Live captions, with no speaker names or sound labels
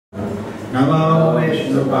Namo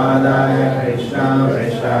Vishnupadaya Krishna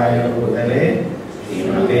Vrishaya Bhutale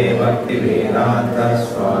Srimate Bhaktivedanta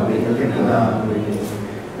Swami Nidhamini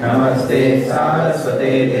Namaste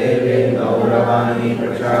Saraswate Devi Gauravani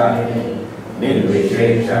Prachayani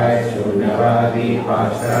Nirvisheshaya Shunyavadi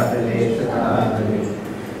Paśratadeshatadani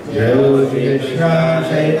Jai Shri Krishna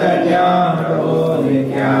Chaitanya Prabhu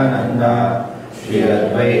Nityananda Shri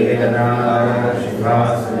Advaita Gadadhara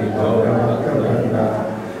Srivasadi Gaurabhakta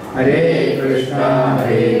Hare Krishna,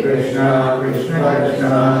 Krishna Krishna,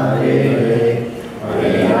 Hare Hare,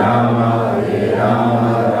 Hare Rama,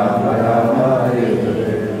 Rama Rama, Hare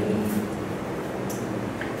Hare.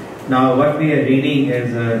 Now what we are reading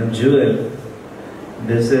is a jewel.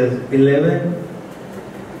 This is 11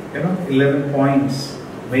 points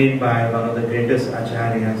made by one of the greatest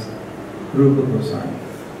acharyas, Rupa Goswami.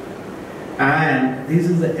 And this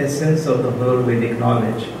is the essence of the whole Vedic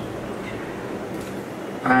knowledge.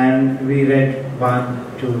 And we read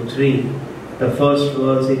 1, 2, 3. The first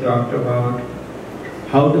verse he talked about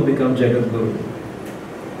how to become Jagat Guru.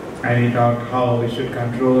 And he talked how we should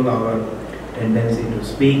control our tendency to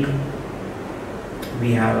speak.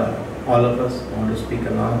 We have, all of us want to speak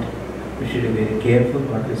a lot. We should be very careful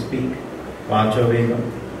what we speak. Vacha Vega.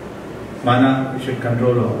 Mana, we should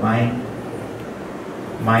control our mind.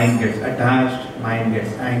 Mind gets attached, mind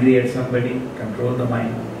gets angry at somebody, control the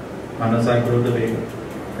mind. Manasa Krodha Vega.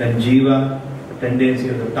 Then Jiva, the tendency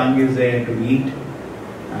of the tongue is there to eat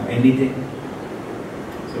anything.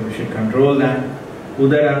 So we should control that.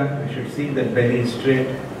 Udara, we should see that belly is straight.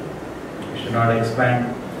 We should not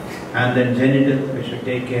expand. And then genital, we should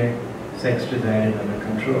take care. Sex desire is under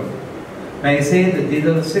control. Now I say that these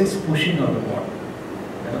are the 6 pushing of the body.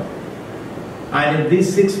 And if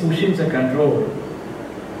these 6 pushings are controlled,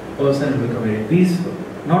 person will become very peaceful.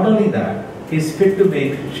 Not only that, he is fit to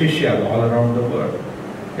make shishya all around the world.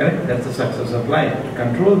 Correct? That's the success of life, to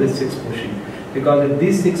control these 6 pushings. Because if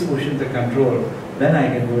these 6 pushings are controlled, then I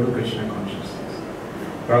can go to Krishna consciousness.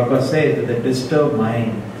 Prabhupada says that the disturbed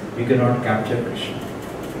mind, you cannot capture Krishna.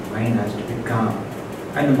 The mind has to be calm.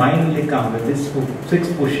 And the mind will be calm when these 6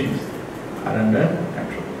 pushings are under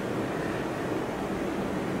control.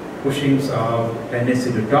 Pushings of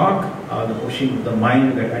tendency to talk, or the pushing of the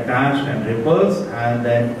mind to get attached and repulsed, and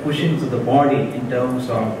then pushings of the body in terms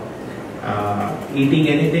of eating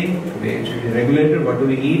anything, it should be regulated, what do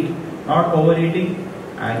we eat, not overeating,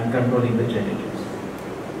 and controlling the genitals.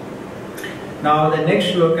 Now the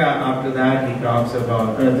next shloka after that he talks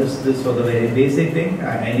about, this was a very basic thing,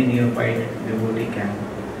 any neophyte devotee can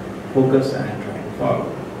focus and try to follow.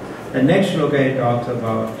 The next shloka he talks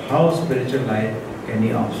about how spiritual life can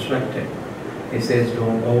be obstructed. He says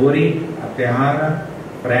don't overeat, atyahara,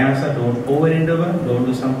 prayasa, don't overindulge, don't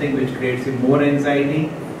do something which creates more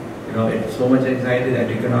anxiety. It's so much anxiety that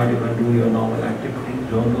you cannot even do your normal activities.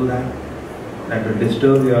 Don't do that. That will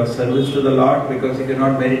disturb your service to the Lord because you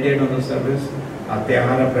cannot meditate on the service.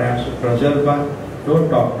 Atyahara prayasa prajalpa. Don't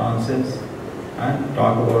talk nonsense and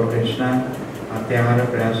talk about Krishna. Atyahara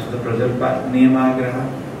prayasa prajalpa.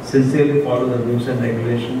 Niyamagraha. Sincerely follow the rules and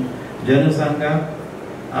regulations. Janasanga.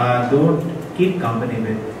 Don't keep company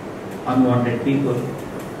with unwanted people.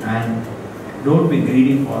 And don't be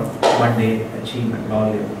greedy for one day achievement,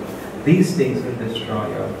 volume. These things will destroy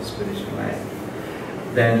your spiritual life.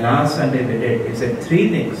 Then last Sunday we did, he said 3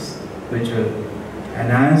 things which will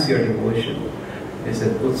enhance your devotion. He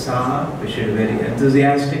said utsaha, we should be very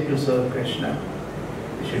enthusiastic to serve Krishna.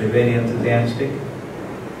 We should be very enthusiastic.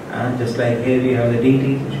 And just like here we have the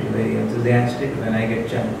deities, we should be very enthusiastic. When I get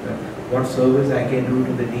chance, what service I can do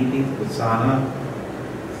to the deities, utsaha,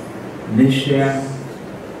 nishya,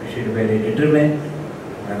 we should be very determined.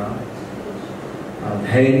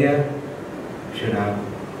 Dhairya, should have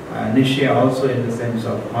nishya also in the sense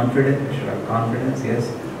of confidence, we should have confidence,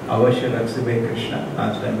 yes. Avashya Laksibhe Krishna,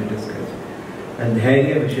 last time we discussed. And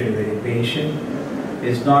dhairya, we should be very patient.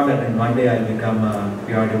 It's not that in one day I'll become a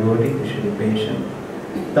pure devotee, we should be patient.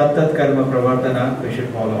 Tat karma pravartana, we should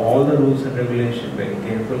follow all the rules and regulations very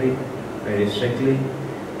carefully, very strictly.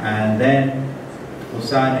 And then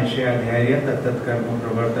usa nishya dhairya tat karma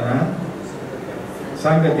pravartana.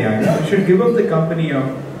 Sangatyaga, you should give up the company of,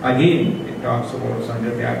 again it talks about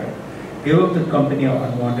Sangatyaga, give up the company of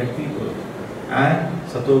unwanted people. And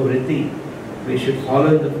Satovritti, we should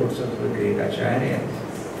follow the footsteps of the great acharyas.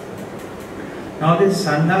 Now this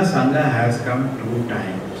Sangha has come 2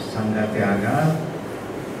 times, Sangatyaga,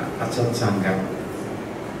 Asat Sangha.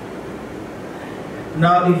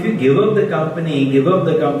 Now if you give up the company, then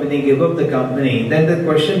the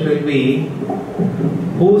question will be,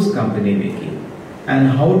 whose company we keep? And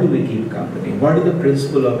how do we keep company? What is the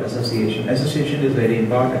principle of association? Association is very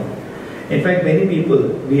important. In fact, many people,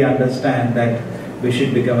 we understand that we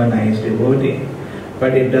should become a nice devotee,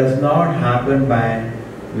 but it does not happen by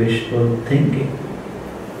wishful thinking.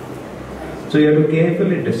 So you have to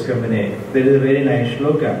carefully discriminate. There is a very nice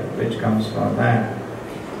shloka which comes from that.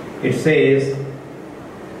 It says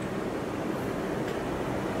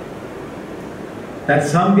that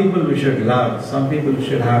some people we should love, some people we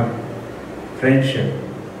should have friendship.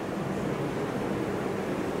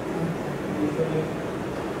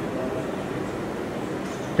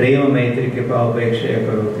 Prema maitri kripa upekshaya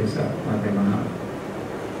karoti sa madhyamaha.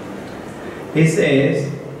 He says,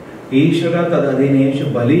 Ishvara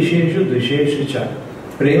tadadineshu balisheshu dvisheshu cha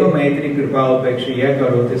prema maitri kripa upekshaya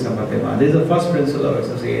karoti sa madhyamaha. This is the first principle of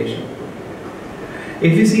association.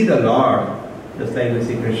 If you see the Lord, just like we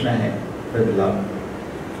see Krishna here, with love,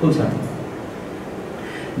 full servant.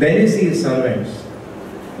 Then you see his servants.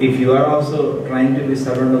 If you are also trying to be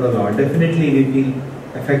servant of the Lord, definitely we feel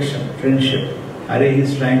affection, friendship. Are he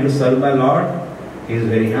is trying to serve my Lord, he is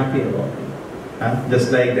very happy about it.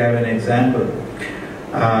 Just like they have an example.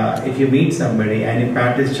 If you meet somebody and you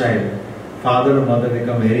pat his child, father or mother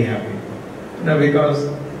become very happy. Because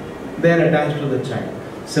they are attached to the child.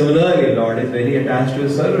 Similarly, Lord is very attached to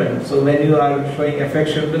his servant. So when you are showing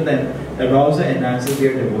affection to them, that also enhances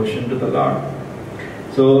your devotion to the Lord.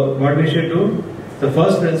 So what we should do? The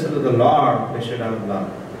first principle of the Lord, we should have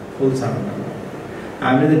love, full surrender.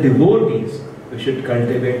 And with the devotees, we should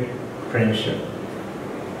cultivate friendship.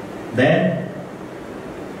 Then,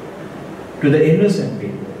 to the innocent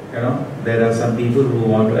people, there are some people who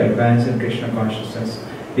want to advance in Krishna consciousness.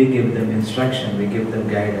 We give them instruction, we give them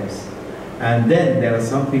guidance. And then there are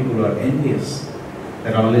some people who are envious.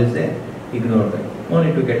 They're always there. Ignore them.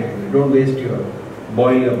 Only to get angry. Don't waste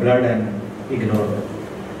boil your blood and ignore them.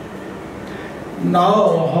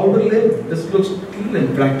 Now, how to live? This looks little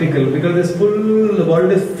impractical because the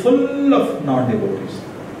world is full of non-devotees.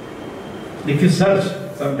 If you search,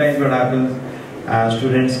 sometimes what happens,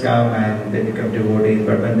 students come and they become devotees,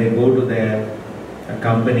 but when they go to their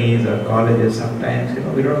companies or colleges, sometimes,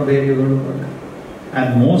 we don't know where you're going to work.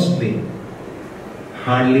 And mostly,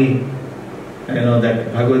 hardly,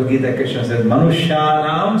 that Bhagavad Gita Krishna says,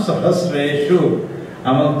 Manushyanam sahasreshu,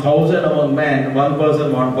 among 1,000 among men, one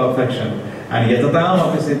person wants perfection. And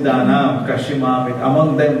yatatam api siddhanam kashimam,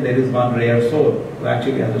 among them there is one rare soul who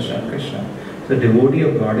actually understands Krishna. So devotee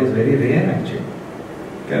of God is very rare actually.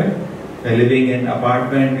 Correct? They're living in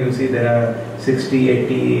apartment, you see there are 60,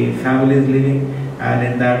 80 families living, and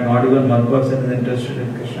in that not even one person is interested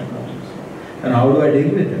in Krishna consciousness. And how do I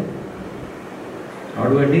deal with them? How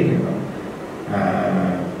do I deal with them?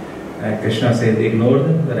 Krishna says, ignore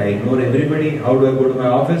them, that I ignore everybody. How do I go to my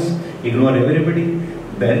office? Ignore everybody.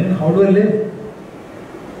 Then how do I live?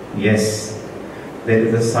 Yes, there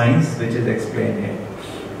is a science which is explained here.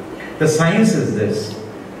 The science is this.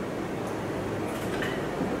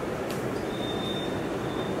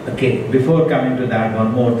 Okay, before coming to that,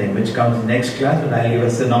 one more thing which comes next class, but I'll give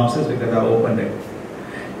a synopsis because I opened it.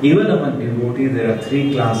 Even among devotees, there are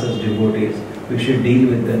 3 classes of devotees. We should deal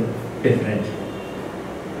with them differently.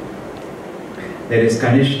 There is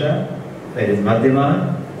Kanishta, there is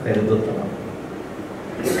Madhyama, there is Uttama.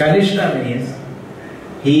 Kanishta means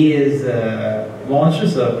he is wants to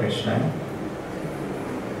serve Krishna,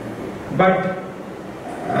 but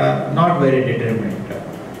not very determined.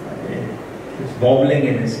 He's wobbling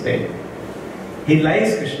in his faith. He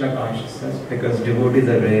likes Krishna consciousness because devotees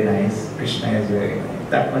are very nice, Krishna is very nice,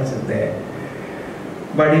 that much is there.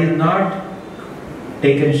 But he is not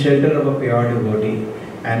taken shelter of a pure devotee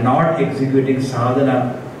and not executing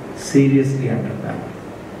sadhana seriously under that.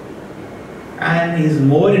 And he is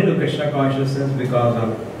more into Krishna consciousness because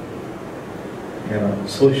of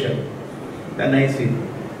social. The nice people.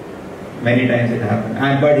 Many times it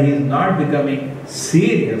happens. But he is not becoming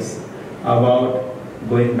serious about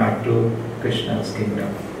going back to Krishna's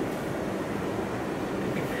kingdom.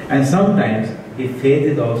 And sometimes his faith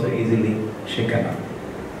is also easily shaken up.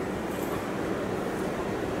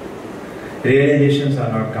 Realizations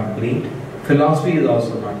are not complete. Philosophy is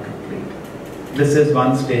also not complete. This is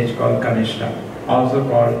one stage called Kanishta, also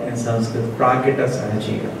called in Sanskrit Prakita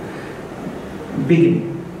Sahajiya. Beginning.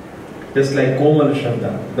 Just like Komal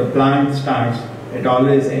Shabda, the plant starts, it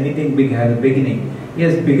always, anything big has a beginning. He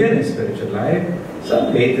has begun his spiritual life,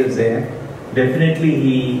 some faith is there. Definitely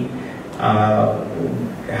he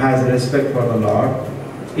has respect for the Lord,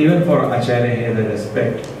 even for Acharya he has a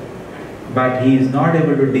respect. But he is not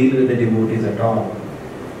able to deal with the devotees at all.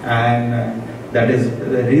 And that is,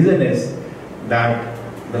 the reason is that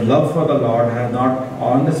the love for the Lord has not,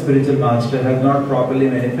 on the spiritual master, has not properly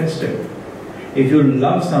manifested. If you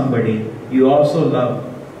love somebody, you also love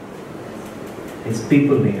It's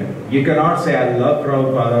people near. You cannot say, I love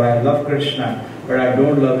Prabhupada or I love Krishna, but I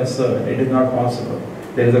don't love his servant. It is not possible.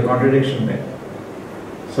 There is a contradiction there.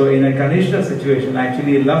 So in a Kanishta situation,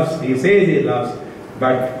 actually he loves, he says he loves,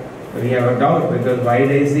 but we have a doubt, because why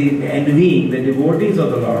does he envy the devotees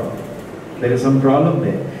of the Lord? There is some problem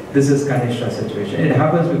there. This is Kanishta situation. It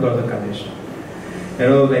happens because of Kanishta. You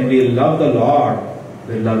know, when we love the Lord,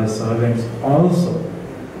 we love his servants also,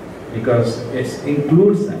 because it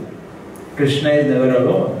includes them. Krishna is never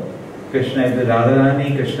alone. Krishna is with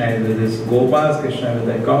Radharani, Krishna is with his Gopas, Krishna is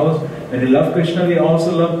with the cows. When we love Krishna, we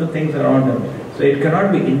also love the things around him. So it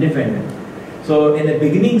cannot be independent. So in the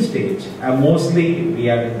beginning stage, mostly we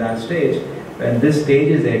are in that stage, when this stage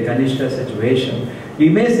is a Kanishta situation, we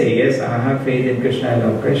may say, yes, I have faith in Krishna, I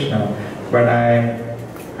love Krishna, but I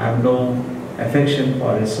have no affection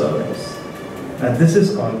for his service. Now this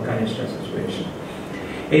is called Kanishta situation.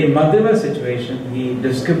 In Madhyama situation, he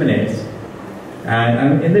discriminates,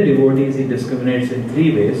 and in the devotees he discriminates in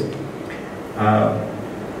three ways.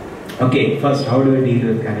 Okay, first, how do we deal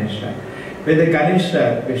with Kanishta? With the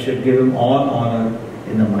Kanishta, we should give him all honor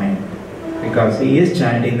in the mind, because he is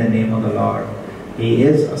chanting the name of the Lord. He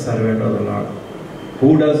is a servant of the Lord.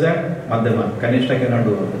 Who does that? Madhyama. Kanishta cannot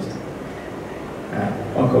do all this.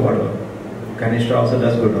 Okay, whatever. Kanishta also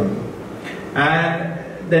does good on.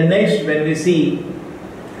 And the next, when we see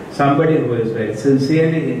somebody who is very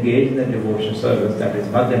sincerely engaged in the devotion service, that is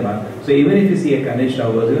Madhyama. So even if you see a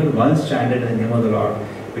Kanishta who has even once chanted the name of the Lord,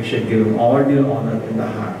 we should give him all due honor in the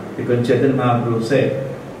heart. Because Chaitanya Mahaprabhu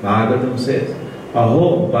said, Bhagavatam says,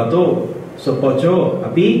 Aho pato sopacho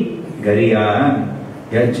api gariyam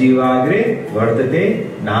yajjivagre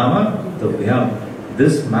vartate nama tubhyam.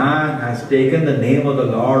 This man has taken the name of the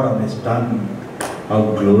Lord on his tongue. How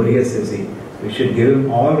glorious is he. We should give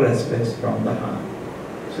him all respects from the heart.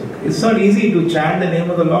 So it's not easy to chant the name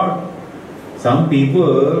of the Lord. Some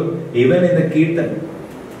people, even in the kirtan,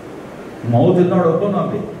 mouth is not open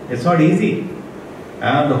on it. It's not easy.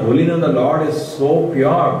 And the holiness of the Lord is so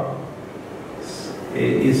pure.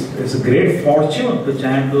 It's a great fortune to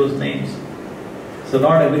chant those names. So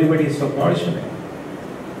not everybody is so fortunate.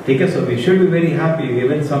 Okay, so we should be very happy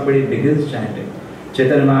even somebody begins chanting.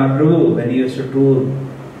 Chaitanya Mahaprabhu, when he used to tour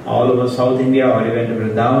all over South India or even to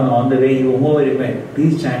Vrindavan, on the way he went,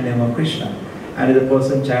 please chant the name of Krishna. And if the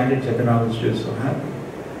person chanted, Chaitanya was just so happy.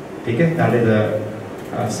 Okay, that is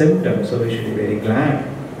a symptom, so we should be very glad,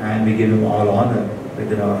 and we give him all honor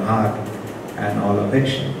within our heart and all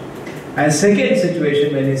affection. And second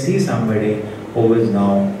situation, when we see somebody who is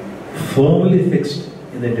now firmly fixed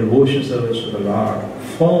in the devotion service to the Lord,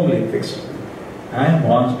 firmly fixed, and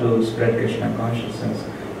wants to spread Krishna consciousness,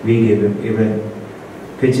 we give him even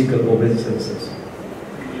physical obeisances.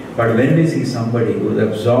 But when we see somebody who is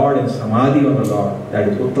absorbed in samadhi on the Lord, that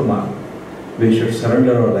is Uttama, we should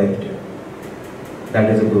surrender our life to him. That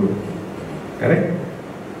is a Guru. Correct?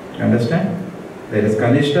 You understand? There is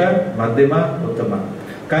Kanishta, Madhyama, Uttama.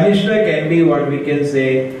 Kanishta can be what we can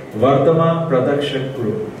say Vartama, Pradaksha,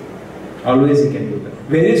 Guru. Always he can do that.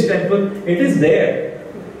 Various temple, it is there.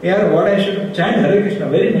 Yeah, what I should chant Hare Krishna,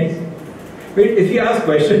 very nice. But if you ask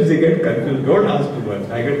questions, you get confused. Don't ask too much,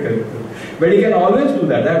 I get confused. But you can always do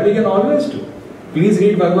that. That we can always do. Please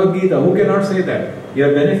read Bhagavad Gita. Who cannot say that? You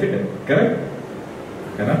are benefited. Correct?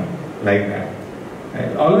 Correct? Like that.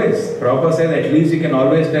 And always, Prabhupada says at least you can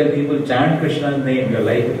always tell people chant Krishna's name, your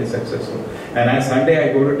life will be successful. And as Sunday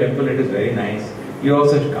I go to temple, it is very nice. You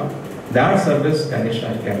also should come. That service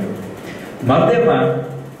Kanishta can do. Madhyama,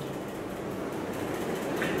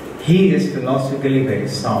 he is philosophically very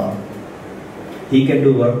sound. He can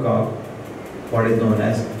do work of what is known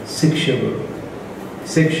as Siksha Guru.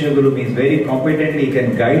 Siksha Guru means very competently he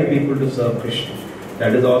can guide people to serve Krishna.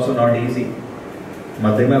 That is also not easy.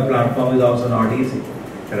 Madhyama platform is also not easy.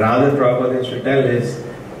 Rather, Prabhupada should tell his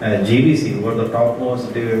GBC, who are the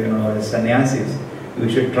topmost sannyasis, you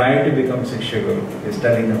should try to become Siksha Guru. He is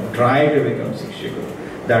telling them, try to become Siksha Guru.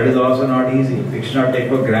 That is also not easy. We should not take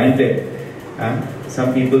for granted.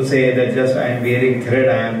 Some people say that just I am wearing thread,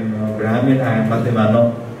 I am Brahmin, I am Madhyama.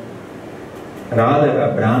 No. Rather,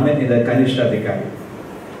 a Brahmin is a Kanishta Adhikari.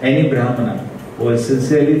 Any Brahmana who is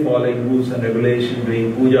sincerely following rules and regulations,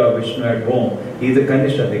 doing puja of Vishnu at home, he is a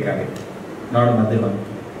Kanishta Adhikari, not a Madhyama.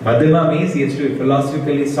 Madhyama means he is to be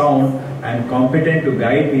philosophically sound and competent to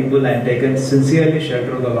guide people and taken sincerely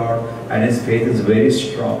shelter of the Lord, and his faith is very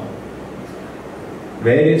strong.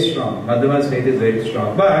 Very strong. Madhyama's faith is very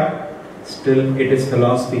strong. But still it is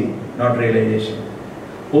philosophy, not realization.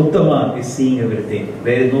 Uttama is seeing everything.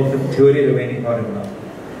 There is no theory remaining for him now.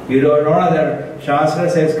 You don't know that Shastra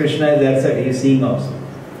says Krishna is there, said he is seeing also.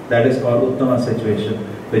 That is called Uttama situation.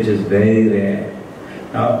 which is very rare.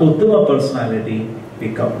 Now, Uttama personality,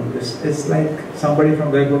 it's like somebody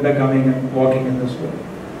from Vaikuntha coming and walking in this world.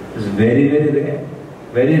 It's very, very rare.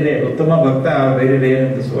 Very rare. Uttama Bhakta are very rare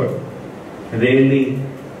in this world. Rarely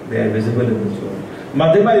they are visible in this world.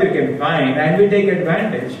 Madhyama you can find, and we take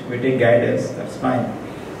advantage, we take guidance, that's fine.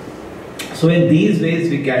 So in these ways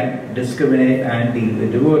we can discriminate and deal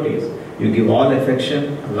with devotees. You give all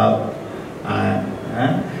affection, love,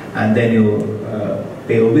 and then you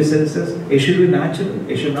pay obeisances. It should be natural,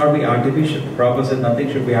 it should not be artificial. Prabhupada said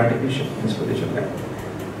nothing should be artificial in spiritual life.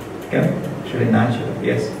 Okay? It should be natural,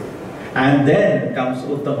 yes. And then comes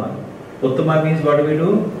Uttama. Uttama means what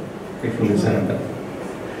do? We fully surrender.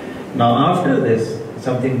 Now after this,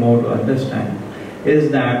 something more to understand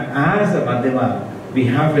is that as a Madhyama, we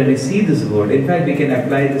have when we see this word, in fact we can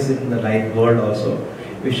apply this in the life world also.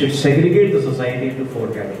 We should segregate the society into 4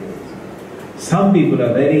 categories. Some people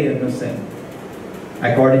are very innocent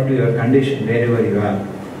according to your condition, wherever you are,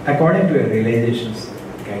 according to your realizations,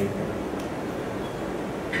 guide them.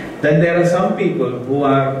 Then there are some people who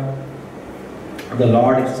are the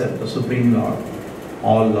Lord itself, the Supreme Lord,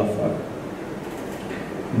 all love for.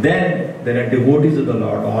 Then there are devotees of the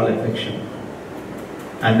Lord, all affection.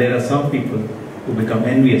 And there are some people who become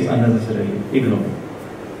envious unnecessarily, ignore.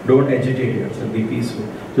 Don't agitate yourself, be peaceful.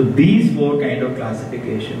 So these 4 kind of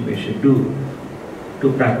classification we should do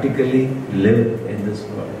to practically live in this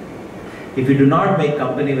world. If we do not make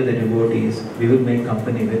company with the devotees, we will make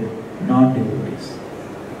company with non-devotees.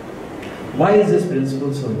 Why is this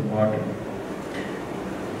principle so important?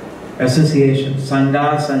 Association.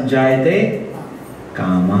 Sangha sanjayate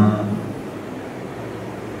kama.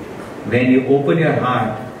 When you open your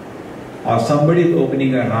heart, or somebody is opening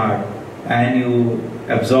your heart, and you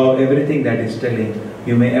absorb everything that is telling,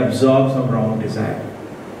 you may absorb some wrong desire.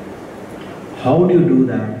 How do you do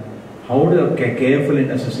that? How do you be careful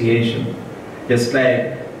in association? Just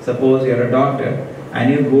like, suppose you are a doctor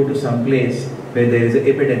and you go to some place where there is an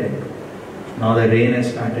epidemic. Now the rain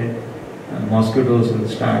has started, mosquitoes will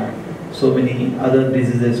start, so many other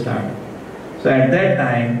diseases start. So at that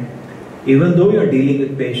time, even though you are dealing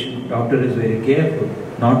with patient, doctor is very careful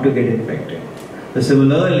not to get infected. So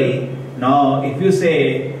similarly, now if you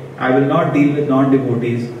say, I will not deal with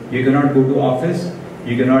non-devotees, you cannot go to office,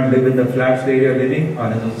 you cannot live in the flats where you are living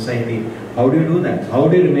or in the society. How do you do that? How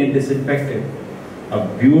do you remain disinfected? A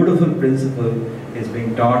beautiful principle is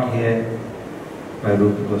being taught here by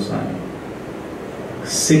Rupa Goswami.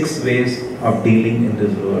 6 ways of dealing in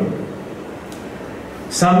this world.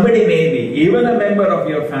 Somebody may be, even a member of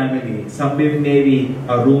your family, somebody may be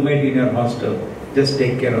a roommate in your hostel. Just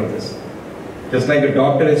take care of this. Just like a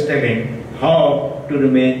doctor is telling how to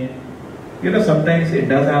remain. You know, sometimes it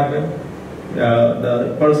does happen.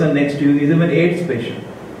 The person next to you is even AIDS patient.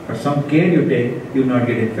 But some care you take, you will not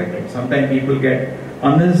get infected. Sometimes people get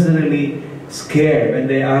unnecessarily scared when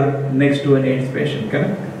they are next to an AIDS patient.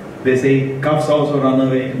 Correct? They say coughs also run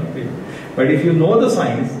away. You know. But if you know the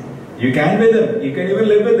signs, you can with them. You can even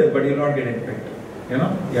live with them, but you will not get infected. You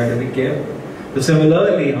know, you have to be careful. So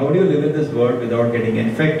similarly, how do you live in this world without getting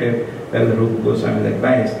infected? Well, the Rupa Goswami's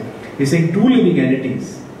advice. He's saying 2 living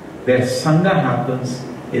entities, their sangha happens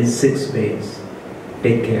in 6 ways.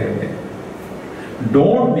 Take care of it.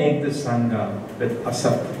 Don't make this sangha with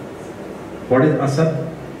asat. What is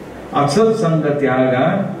asat? Asat sangha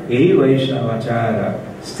tyaga e vaishnavachara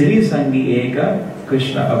stri sangi eka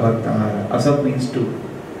krishna abhaktahara. Asat means 2.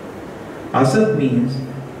 Asat means,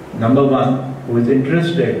 number 1, who is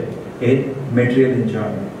interested in material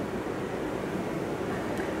enjoyment.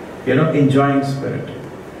 You know, enjoying spirit.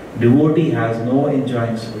 Devotee has no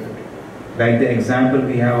enjoying spirit. Like the example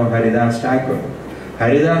we have of Haridas Thakur.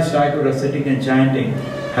 Haridas Thakur was sitting and chanting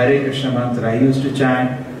Hare Krishna mantra. He used to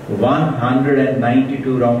chant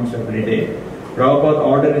 192 rounds every day. Prabhupada's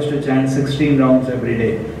order is to chant 16 rounds every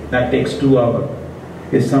day. That takes 2 hours.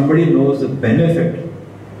 If somebody knows the benefit,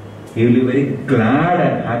 he will be very glad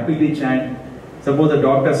and happily chant. Suppose the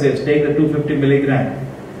doctor says, take the 250 milligram,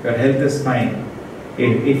 your health is fine.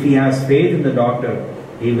 If he has faith in the doctor,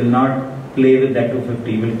 he will not play with that 250.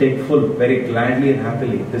 He will take full, very gladly and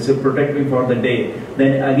happily. This will protect me for the day.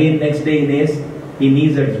 Then again next day he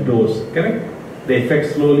needs that dose. Correct? The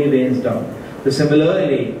effect slowly wanes down. So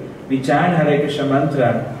similarly, we chant Hare Krishna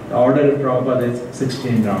mantra, the order of Prabhupada is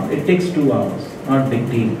 16 rounds. It takes 2 hours, not big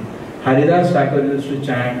deal. Haridas Thakur used to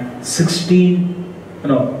chant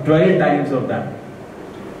 12 times of that.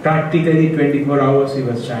 Practically 24 hours he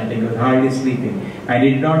was chanting, he was hardly sleeping. And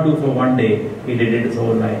he did not do for one day, he did it his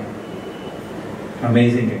whole life.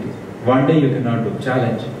 Amazing it is. One day you cannot do,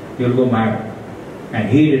 challenge, you will go mad. And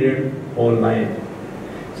he did it whole life.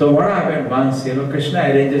 So what happened once, Krishna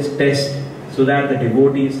arranges tests so that the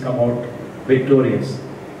devotees come out victorious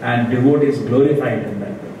and devotees glorified in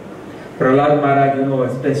that way. Prahlad Maharaj,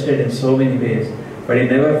 was tested in so many ways, but he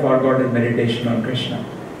never forgot his meditation on Krishna.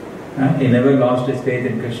 He never lost his faith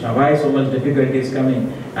in Krishna. Why so much difficulty is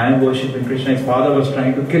coming? I am worshipping Krishna. His father was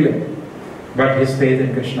trying to kill him, but his faith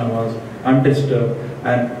in Krishna was undisturbed,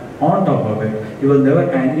 and on top of it, he was never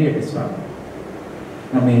angry at his father.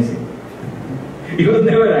 Amazing. He was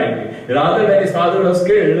never angry. Rather, when his father was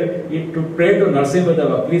killed, he prayed to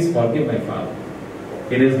Narasimha, please forgive my father.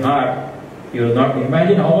 In his heart, he was not.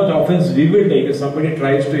 Imagine how much offense we will take if somebody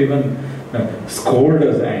tries to even scold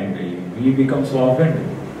us angrily. We become so offended.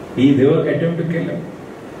 They will attempt to kill him.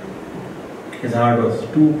 His heart was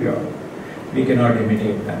too pure. We cannot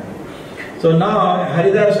imitate that. So now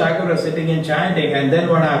Haridas Thakur was sitting and chanting, and then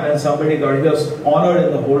what happened? Somebody he was honored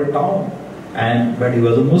in the whole town, but he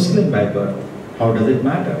was a Muslim by birth. How does it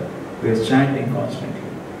matter? He was chanting constantly.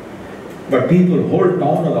 But people, whole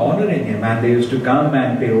town was honoring him, and they used to come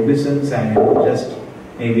and pay obeisance and just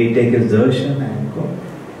maybe take his darshan and go.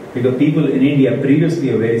 Because people in India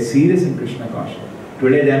previously were very serious in Krishna consciousness.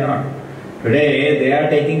 Today they are not. Today they are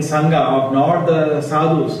taking Sangha of not the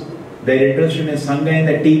sadhus. They are interested in Sangha in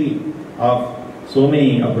the TV of so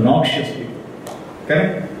many obnoxious people.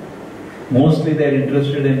 Correct? Mostly they are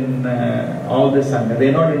interested in all this Sangha. They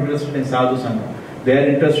are not interested in sadhu Sangha. They are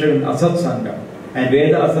interested in Asat Sangha. And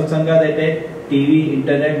where the Asat Sangha they take? TV,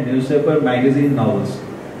 internet, newspaper, magazine, novels.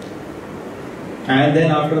 And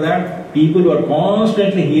then after that, people were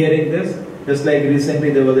constantly hearing this. Just like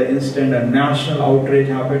recently there was an incident, a national outrage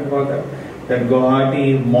happened for that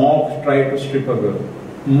Guwahati mob tried to strip a girl.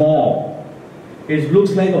 Mob. It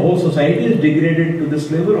looks like the whole society is degraded to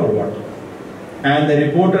this level or what? And the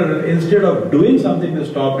reporter, instead of doing something to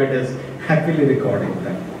stop it, is happily recording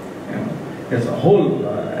that. There's a whole,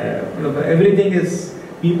 everything is,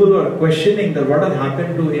 people are questioning that what has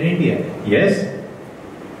happened to in India. Yes,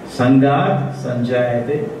 Sangat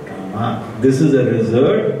Sanjayate Kama. This is a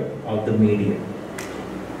result of the media.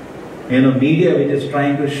 Media which is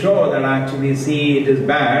trying to show that actually, see, it is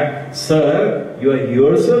bad. Sir, you are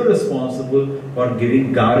yourself responsible for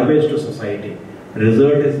giving garbage to society.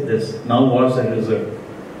 Result is this. Now what's the result?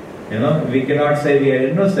 We cannot say we are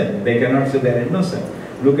innocent. They cannot say they are innocent.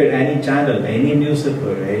 Look at any channel, any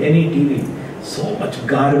newspaper, any TV. So much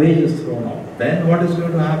garbage is thrown out. Then what is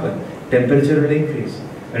going to happen? Temperature will increase.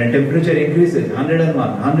 When a temperature increases, 101,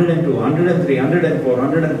 102, 103, 104,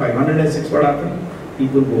 105, 106, what happens?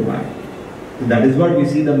 People go mad. That is what we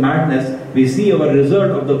see, the madness. We see our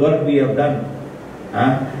result of the work we have done.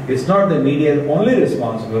 It's not the media only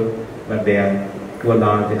responsible, but they are to a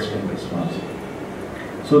large extent responsible.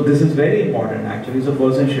 So this is very important actually. So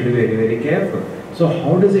person should be very, very careful. So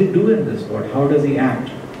how does he do in this world? How does he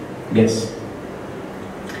act? Yes.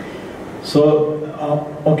 So,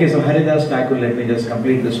 so Haridas Thakur, let me just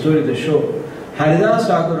complete the story, the show. Haridas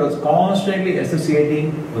Thakur was constantly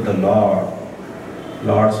associating with the Lord,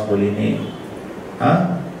 Lord's holy name.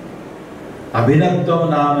 Abhinatvam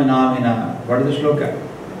nama namina. What is the shloka?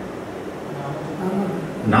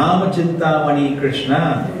 Nama Chintamani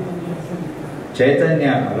Krishna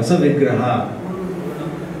Chaitanya Rasa Vigraha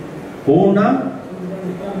Purna.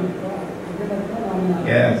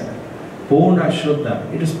 Yes. Purna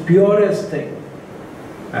Shuddha. It is purest thing.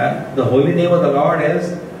 The holy name of the Lord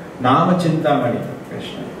is Nama Chintamani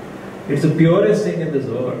Krishna. It's the purest thing in this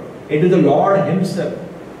world. It is the Lord Himself.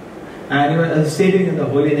 And you are sitting in the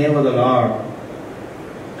holy name of the Lord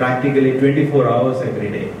practically 24 hours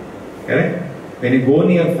every day. Correct? When you go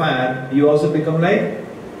near fire, you also become like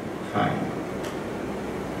fire.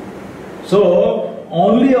 So,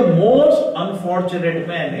 only a most unfortunate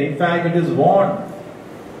man, in fact it is warned.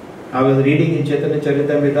 I was reading in Chaitanya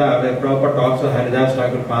Charitamrita where Prabhupada talks of Haridas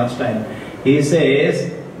Thakur pastime. He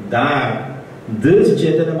says that this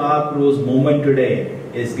Chaitanya Mahaprabhu's movement today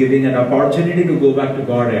is giving an opportunity to go back to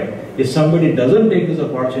Godhead. If somebody doesn't take this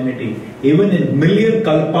opportunity, even in million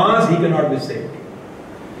kalpas he cannot be saved.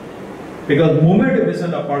 Because the moment you miss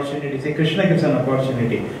an opportunity, say Krishna gives an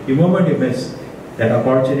opportunity, the moment you miss, that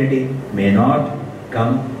opportunity may not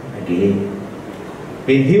come again.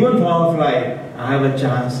 In human form of life, I have a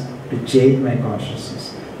chance to change my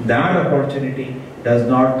consciousness. That opportunity does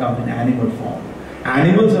not come in animal form.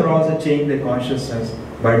 Animals are also changing their consciousness,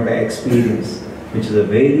 but by experience, which is a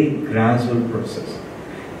very gradual process.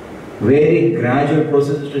 Very gradual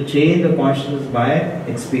process to change the consciousness by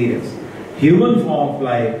experience. Human form of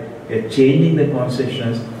life, we are changing the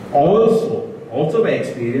consciousness also by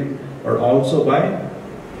experience, but also by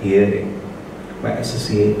hearing, by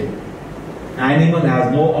associating. Animal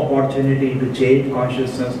has no opportunity to change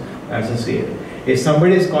consciousness, associate. If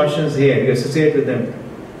somebody is conscious here, you associate with them.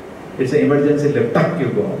 It's an emergency lift, tuck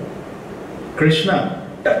you go. Krishna,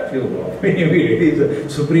 tuck you go. Immediately is a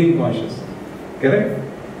supreme consciousness. Correct?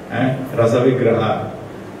 And Rasa Vigraha.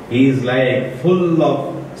 He is like full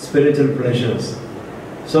of spiritual pleasures.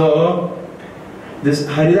 So, this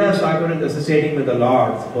Haridas Thakur is associating with the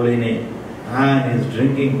Lord's holy name and is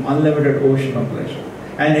drinking unlimited ocean of pleasure.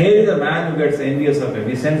 And here is a man who gets envious of him.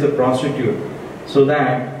 He sends a prostitute so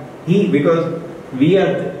that because we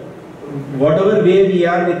are, whatever way we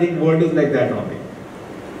are, we think world is like that only.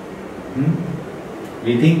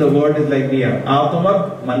 We think the world is like we are.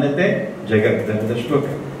 Atamak manate jagat, that is the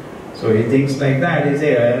shloka. So he thinks like that. He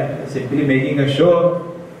says, simply making a show.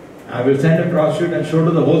 I will send a prostitute and show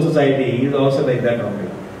to the whole society. He is also like that only.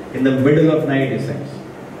 In the middle of night, he says.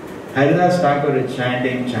 Haridas Thakur is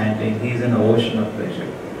chanting. He is in an ocean of pleasure.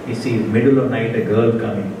 He sees middle of night a girl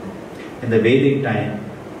coming. In the Vedic time,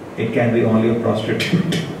 it can be only a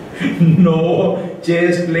prostitute. No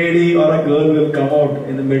chaste lady or a girl will come out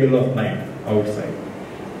in the middle of night outside.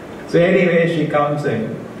 So anyway, she comes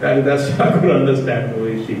in. Haridas Thakur understands who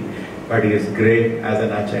is she. But he is great as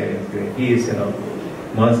an acharya. Is great. He is,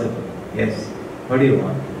 merciful. Yes. What do you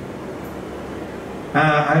want?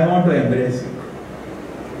 I want to embrace you.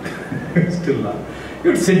 Still not.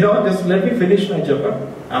 You sit down, just let me finish my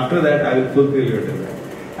japa. After that, I will fulfill your desire.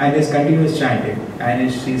 And his continuous chanting.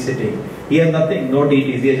 And she's sitting. He has nothing, no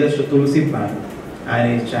deities. He has just a tulsi plant.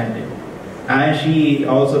 And he's chanting. And she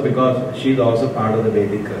also, because she's also part of the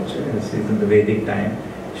Vedic culture. She's in the Vedic time.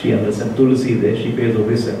 She understands tulsi there. She pays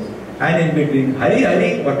obeisance. And in between,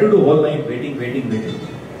 Hari, what to do whole night? Waiting.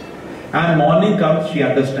 And morning comes, she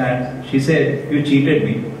understands. She said, you cheated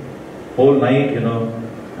me. Whole night,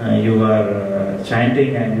 you were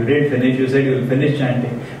chanting and you didn't finish. You said you will finish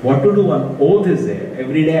chanting. What to do? One oath is there.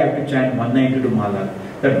 Every day I have to chant 192 mala.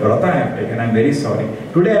 That vrata I have taken. I am very sorry.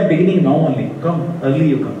 Today I am beginning now only. Come, early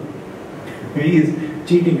you come. He is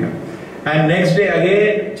cheating her. And next day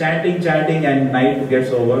again chanting and night gets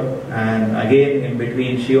over. And again in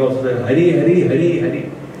between she also says,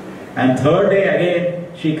 Hari. And third day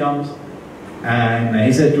again she comes. And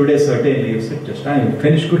he said, today certainly. You said, just time,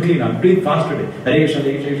 finish quickly now. Do it fast today. Hare Krishna,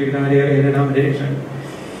 Hare Krishna.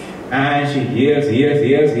 And she hears.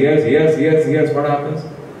 What happens?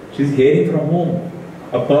 She's hearing from whom?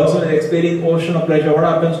 A person is experiencing ocean of pleasure. What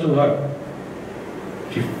happens to her?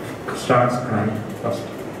 She starts crying first.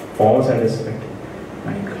 Falls at his feet.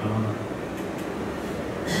 My God.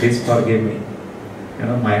 Please forgive me.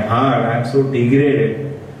 My heart, I am so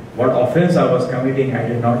degraded. What offense I was committing, I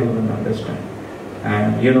did not even understand.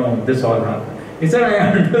 And this all happened. He said, I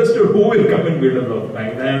understood who will come in middle of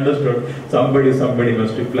night. I understood somebody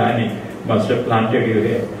must be planning, must have planted you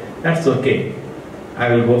here. That's okay.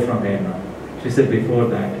 I will go from here now. She said, before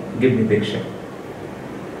that, give me diksha.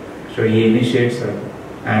 So he initiates her.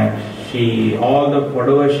 And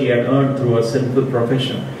whatever she had earned through a sinful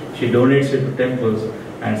profession, she donates it to temples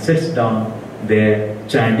and sits down there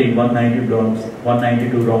chanting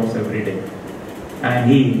 192 rounds every day.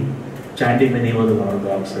 And he chanting the name of the Lord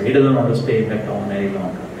God. So he doesn't want to stay in that town any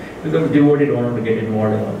longer. Because devotee don't want to get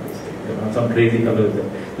involved in all these things. Some crazy fellow is there.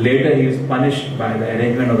 Later he is punished by the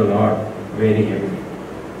arrangement of the Lord very heavily.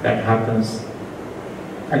 That happens.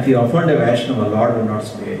 If you offend a Vaishnava, Lord will not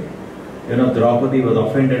spare you. Draupadi was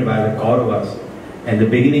offended by the Kauravas. In the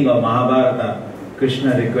beginning of Mahabharata,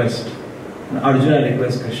 Arjuna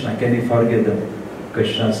requests Krishna, can you forgive them?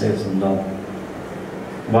 Krishna says no.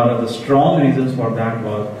 One of the strong reasons for that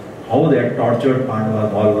was how they had tortured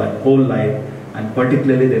Pandavas whole life, and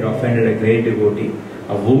particularly they had offended a great devotee,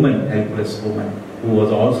 a woman, helpless woman, who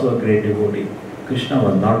was also a great devotee. Krishna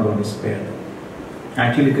was not going to spare them.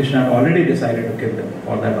 Actually, Krishna had already decided to kill them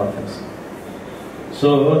for that offense.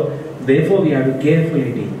 So, therefore, we have to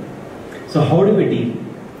carefully deal. So, how do we deal?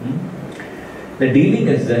 The dealing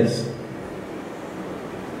is this,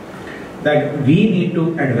 that we need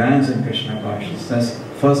to advance in Krishna consciousness.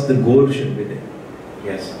 First, the goal should be there.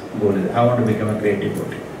 Yes, goal is, I want to become a great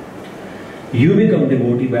devotee. You become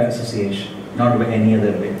devotee by association, not by any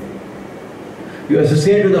other way. You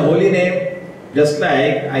associate with the holy name, just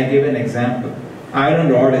like I gave an example. Iron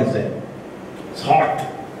rod is there. It's hot.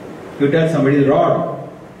 You tell somebody rod.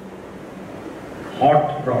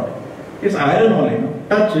 Hot rod. It's iron only,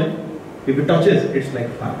 touch it. If it touches, it's like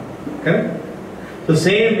fire. Correct? So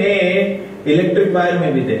same way, electric wire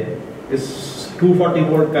may be there. It's 240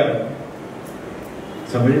 volt current.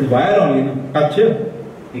 Somebody's wire only, touch it,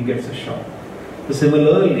 he gets a shock. So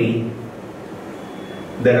similarly,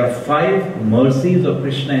 there are 5 mercies of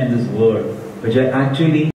Krishna in this world, which are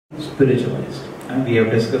actually spiritualized. And we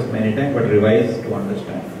have discussed many times, but revised to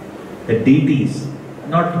understand. The deities,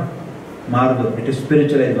 not marble, it is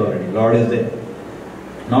spiritualized already. Lord is there.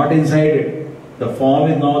 Not inside it. The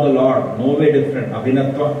form is now the Lord, no way different.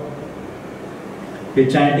 Abhinatva. We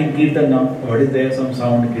are chanting Kirtan now. What is there? Some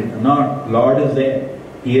sound Kirtan. No, Lord is there.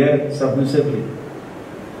 Here submissively.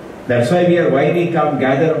 That's why we come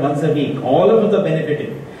gather once a week. All of us are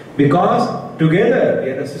benefiting. Because together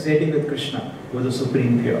we are associating with Krishna, who is the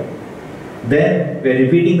Supreme Pure. Then we are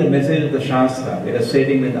repeating the message of the Shastra. We are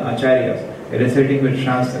associating with the Acharyas. We are associating with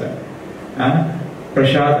Shastra.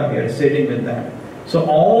 Prasāda, we are associating with that. So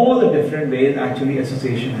all the different ways actually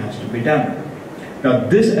association has to be done. Now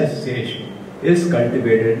this association is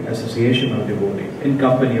cultivated association of devotees, in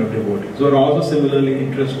company of devotees, who are also similarly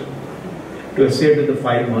interested to associate with the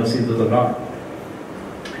five mercies of the Lord.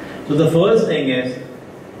 So the first thing is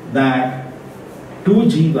that two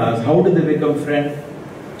jivas, how do they become friends?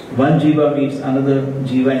 One jiva meets another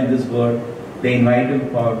jiva in this world. They invite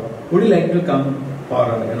him for, would you like to come for,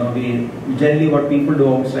 generally what people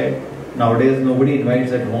do outside, nowadays nobody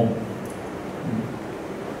invites at home.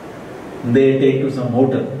 They take to some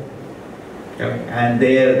hotel. And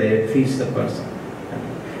there they feast the person.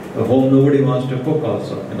 At home nobody wants to cook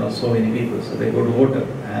also, so many people. So they go to hotel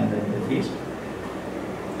and then they feast.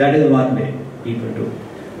 That is one way people do.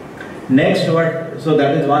 Next so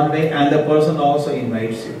that is one way, and the person also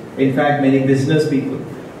invites you. In fact, many business people,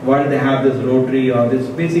 while they have this rotary or this,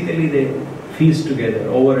 basically they feast together.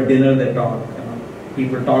 Over a dinner they talk.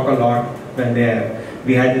 People talk a lot when they are.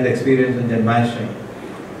 We had this experience in Janmashtami,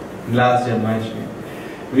 last Janmashtami.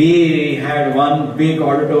 We had one big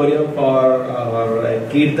auditorium for our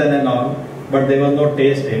Kirtan and all, but there was no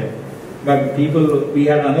taste here. But we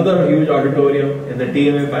had another huge auditorium in the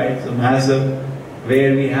TMA so massive,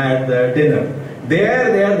 where we had the dinner. They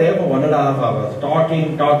are there for 1.5 hours,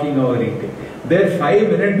 talking over eating. There 5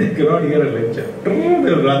 minutes they cannot hear a lecture. They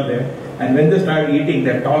will run there. And when they start eating,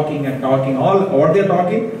 they are talking and talking. All what they are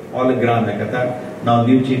talking? All the Granda Katha. Now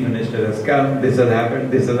new chief minister has come, this has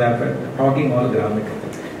happened, talking all Granda Katha.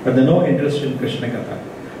 But there's no interest in Krishna Katha.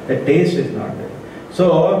 The taste is not there.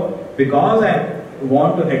 So, because I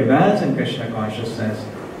want to advance in Krishna consciousness,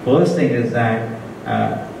 first thing is that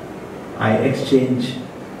I exchange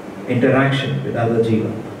interaction with other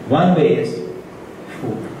jiva. One way is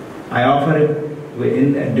food. I offer it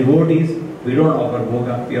in devotees. We don't offer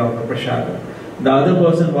bhoga, we offer prasāda. The other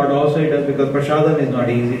person, what also he does, because prasāda is not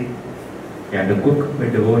easy. You have to cook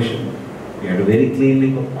with devotion. You have to very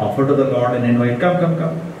cleanly offer to the Lord and invite,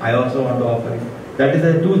 come. I also want to offer you. That is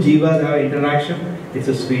the two jivas have interaction. It's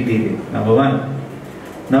a sweet eating. Number one.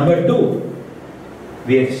 Number two,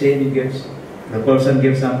 we exchange gifts. The person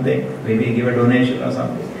gives something, maybe give a donation or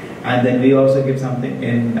something. And then we also give something.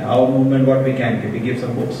 In our movement, what we can give, we give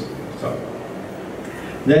some books. So,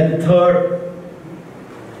 then third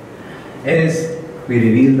is we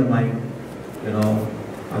reveal the mind.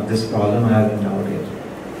 Of this problem I have out here.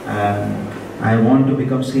 And I want to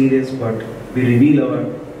become serious, but we reveal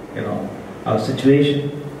our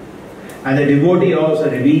situation. And the devotee also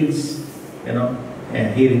reveals,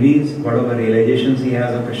 and he reveals whatever realizations he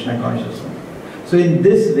has of Krishna consciousness. So in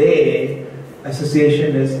this way,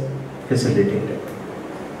 association is facilitated.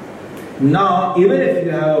 Now, even if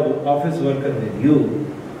you have an office worker with you,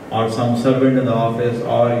 or some servant in the office,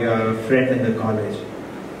 or your friend in the college,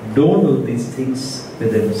 don't do these things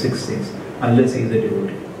with him, 6 things, unless he is a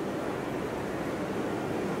devotee.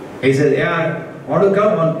 He says, want to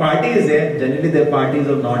come on parties there? Generally the parties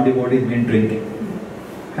of non-devotees mean drinking.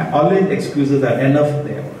 Always excuses are enough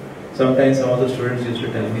there. Sometimes some of the students used to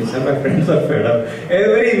tell me, sir, my friends are fed up.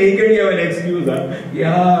 Every weekend you have an excuse.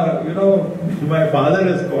 My father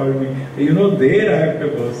has called me. There I have to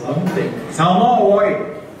go. Something. Somehow avoid.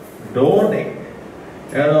 Don't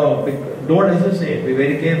associate. Be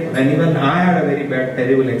very careful. And even I had a very bad,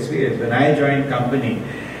 terrible experience when I joined company.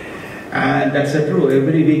 And that's true.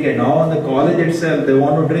 Every weekend. Now in the college itself, they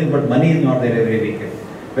want to drink, but money is not there every weekend.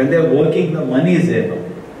 When they are working, the money is there. No?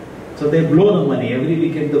 So they blow the money. Every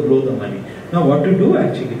weekend they blow the money. Now what to do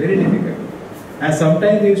actually? Very difficult. And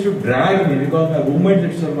sometimes they used to drag me because my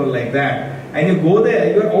movements itself were like that. And you go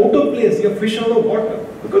there, you are out of place. You are fish out of water.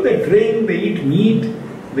 Because they drink, they eat meat,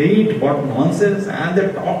 they eat what nonsense, and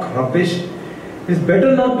they talk rubbish. It's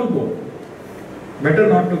better not to go. Better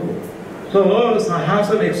not to go. So have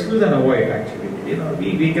some excuse and avoid actually.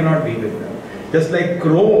 We cannot be with them. Just like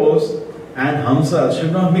crows and hamsas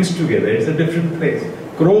should not mix together. It's a different place.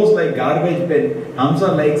 Crows like garbage bin,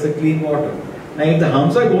 hamsa likes a clean water. Now if the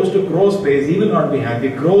hamsa goes to crow's place, he will not be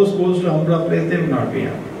happy. Crows goes to hamsa place, they will not be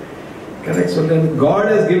happy. Correct? So then God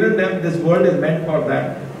has given them, this world is meant for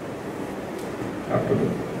that. Have to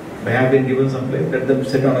do. They have been given some place, let them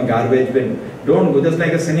sit on a garbage bin. Don't go, just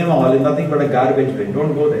like a cinema hall is nothing but a garbage bin.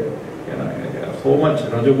 Don't go there. You know, so much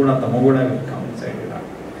Rajoguna, Tamoguna will come inside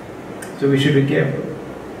it. So we should be careful.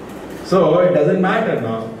 So it doesn't matter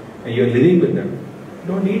now. You're living with them.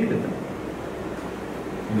 Don't eat with them.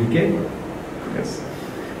 Be careful. Yes.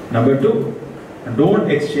 Number 2,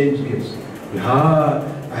 don't exchange gifts. Yeah,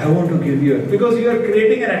 I want to give you. Because you are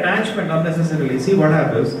creating an attachment unnecessarily. See what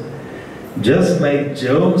happens. Just like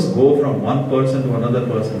germs go from one person to another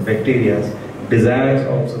person, bacteria, desires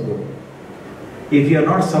also go. If you are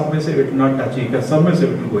not submissive, it will not touch you. If you are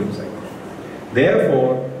submissive, it will go inside.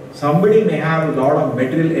 Therefore, somebody may have a lot of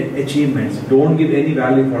material achievements. Don't give any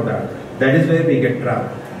value for that. That is where we get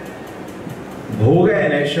trapped. Bhoga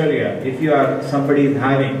and Aishwarya, if you are somebody is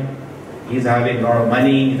having, he's having a lot of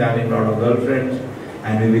money, he's having a lot of girlfriends,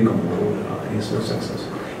 and we become, oh, he's so successful.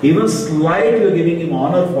 Even slight you are giving him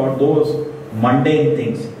honor for those mundane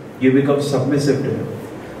things, you become submissive to him.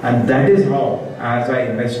 And that is how, as I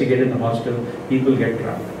investigate in the hostel, people get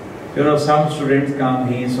trapped. You know, some students come,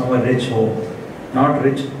 he is from a rich home. Not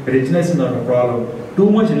rich, richness is not a problem. Too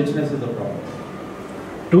much richness is a problem.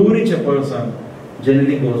 Too rich a person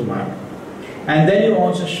generally goes mad. And then you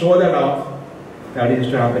also show that off. That used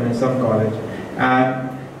to happen in some college.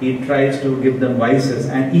 And he tries to give them vices,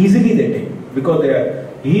 and easily they take, because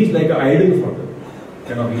he is like an idol for them.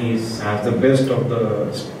 You know, he has the best of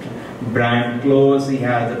the brand clothes, he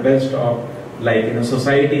has the best of, like, you know,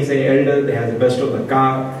 society say elder, they have the best of the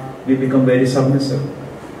car. We become very submissive.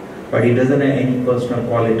 But he doesn't have any personal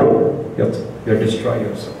quality. You destroy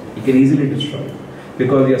yourself. He can easily destroy you.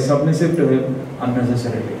 Because you are submissive to him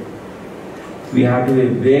unnecessarily. We have to be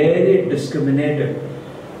very discriminated.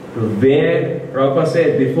 To where Prabhupada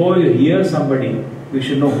says, before you hear somebody, you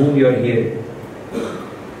should know whom you are hearing.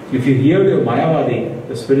 If you hear to a Mayavadi,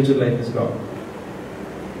 the spiritual life is gone.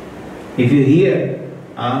 If you hear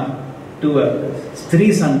to a Stri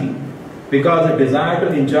Sangi, because the desire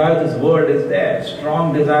to enjoy this world is there,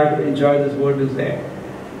 strong desire to enjoy this world is there.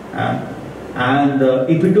 And the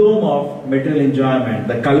epitome of material enjoyment,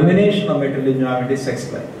 the culmination of material enjoyment is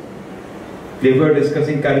sex life. We were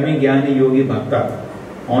discussing Karmi, Jnani, Yogi, Bhakta.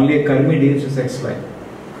 Only a Karmi deals with sex life.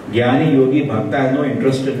 Jnani, Yogi, Bhakta has no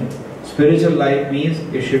interest in it. Spiritual life means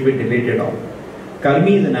it should be deleted out.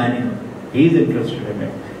 Karmi is an animal. He is interested in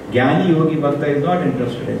it. Jnani, Yogi, Bhakta is not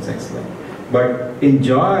interested in sex life. But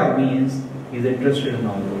enjoy means he is interested in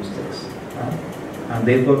all those things. And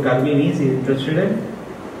therefore Karmi means he is interested in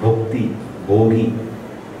bhakti, bhogi.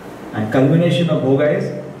 And culmination of bhoga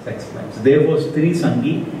is sex life. So therefore Stri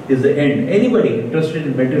Sangi is the end. Anybody interested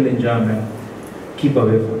in material enjoyment, keep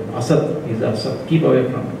away from him. Asat is asat. Keep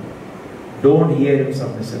away from him. Don't hear him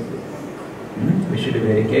submissively. We should be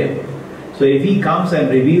very careful. So if he comes and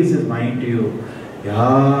reveals his mind to you,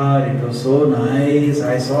 yeah, it was so nice,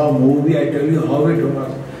 I saw a movie, I tell you how it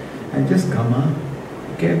was, and just come on,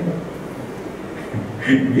 be careful.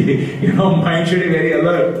 You know, mind should be very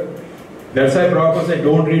alert. That's why Prabhupada said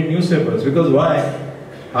don't read newspapers, because why?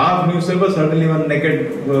 Half newspapers, certainly one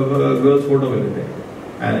naked girl's photo will be there.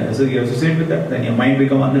 And so you associate with that, then your mind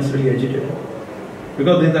becomes unnecessarily agitated.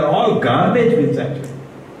 Because these are all garbage bins actually.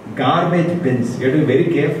 Garbage bins. You have to be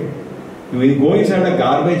very careful. You will go inside a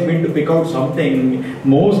garbage bin to pick out something,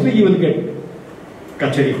 mostly you will get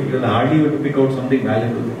kachari. You will hardly able to pick out something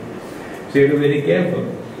valuable. So you have to be very careful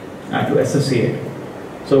to associate.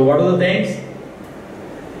 So what are the things?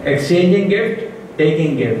 Exchanging gift,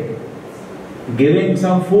 taking gift. Giving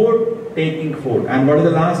some food, taking food. And what is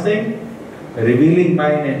the last thing? Revealing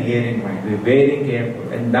mind and hearing mind. Be very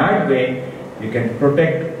careful. In that way, you can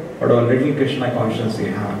protect whatever little Krishna conscience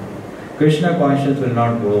you have. Krishna conscience will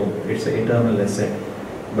not grow. It's an eternal asset.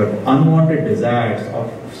 But unwanted desires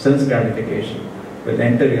of sense gratification will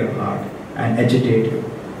enter your heart and agitate you.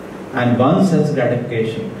 And once sense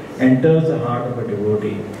gratification enters the heart of a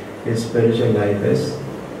devotee, his spiritual life is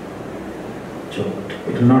choked.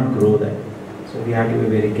 It will not grow then. So we have to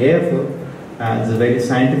be very careful. It's a very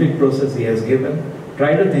scientific process he has given.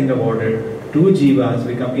 Try to think about it. Two jivas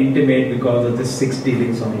become intimate because of these 6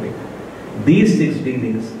 dealings only. These 6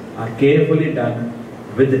 dealings are carefully done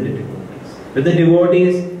with the devotees. With the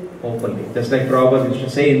devotees, openly. Just like Prabhupada used to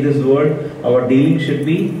say, in this world, our dealing should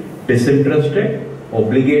be disinterested,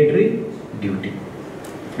 obligatory, duty.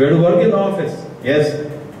 You have to work in the office. Yes,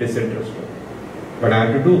 disinterested. But I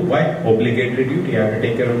have to do, why? Obligatory duty. I have to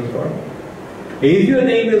take care of this world. If you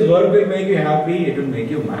think this work will make you happy, it will make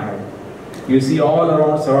you mad. You see all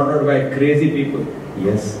around surrounded by crazy people.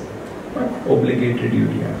 Yes, but obligatory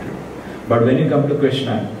duty you have to do. But when you come to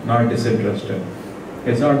Krishna, not disinterested.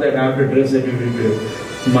 It's not that I have to dress it,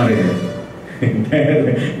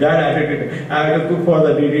 That attitude. I have to cook for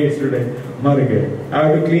the deities today. Marge. I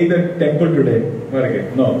have to clean the temple today.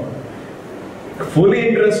 Marge. No. Fully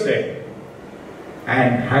interested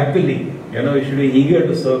and happily, you should be eager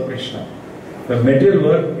to serve Krishna. The material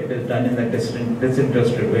work, it is done in a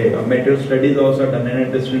disinterested way. Or material studies also are done in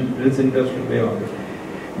a disinterested way only.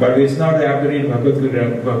 But it's not that I have to read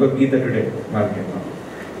Bhagavad Gita today. Marge. No.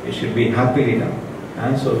 It should be happily done.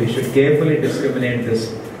 And so we should carefully discriminate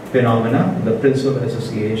this phenomena, the principle of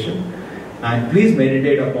association, and please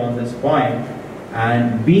meditate upon this point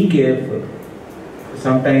and be careful.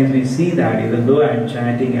 Sometimes we see that even though I am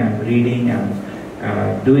chanting, I am reading, I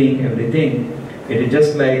am doing everything, it is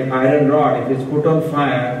just like iron rod. If it's put on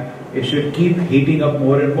fire, it should keep heating up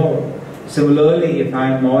more and more. Similarly, if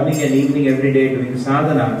I am morning and evening every day doing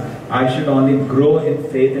sadhana, I should only grow in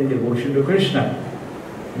faith and devotion to Krishna.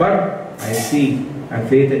 But I see my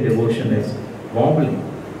faith and devotion is wobbling,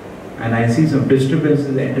 and I see some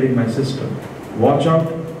disturbances entering my system. Watch out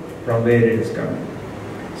from where it is coming.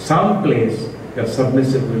 Some place your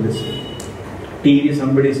submissive will listen. TV,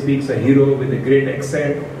 somebody speaks, a hero with a great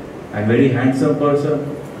accent and very handsome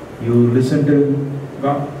person, you listen to him,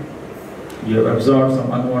 no? You have absorbed some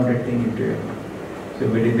unwanted thing into your life. So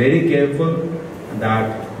be very careful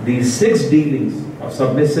that these 6 dealings of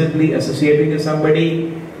submissively associating with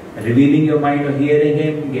somebody, revealing your mind or hearing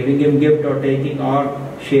him, giving him gift or taking or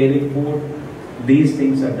sharing food, these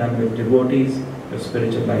things are done with devotees. Your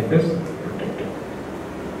spiritual life is protected.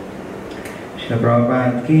 Srila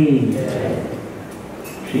Prabhupada ki,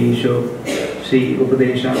 Sri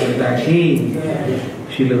Upadeshamrita ki,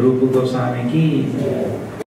 Srila Rupa Goswami ki.